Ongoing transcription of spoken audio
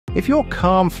If your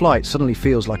calm flight suddenly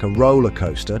feels like a roller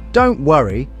coaster, don't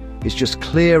worry, it's just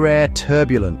clear air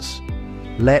turbulence.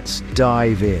 Let's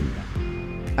dive in.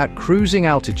 At cruising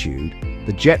altitude,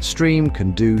 the jet stream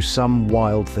can do some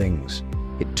wild things.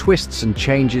 It twists and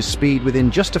changes speed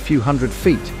within just a few hundred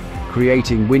feet,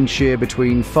 creating wind shear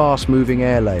between fast-moving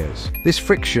air layers. This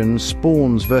friction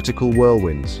spawns vertical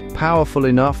whirlwinds, powerful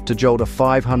enough to jolt a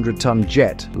 500-ton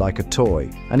jet like a toy,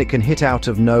 and it can hit out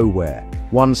of nowhere.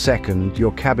 1 second,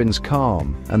 your cabin's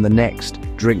calm, and the next,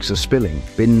 drinks are spilling,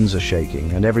 bins are shaking,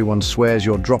 and everyone swears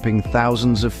you're dropping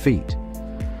thousands of feet.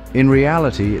 In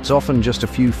reality, it's often just a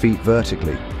few feet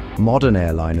vertically. Modern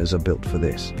airliners are built for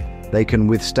this. They can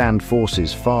withstand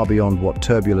forces far beyond what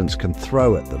turbulence can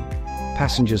throw at them.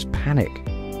 Passengers panic.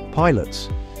 Pilots,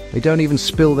 they don't even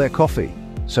spill their coffee.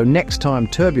 So next time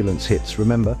turbulence hits,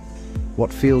 remember,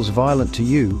 what feels violent to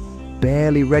you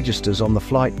barely registers on the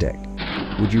flight deck.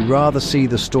 Would you rather see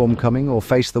the storm coming or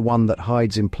face the one that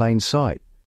hides in plain sight?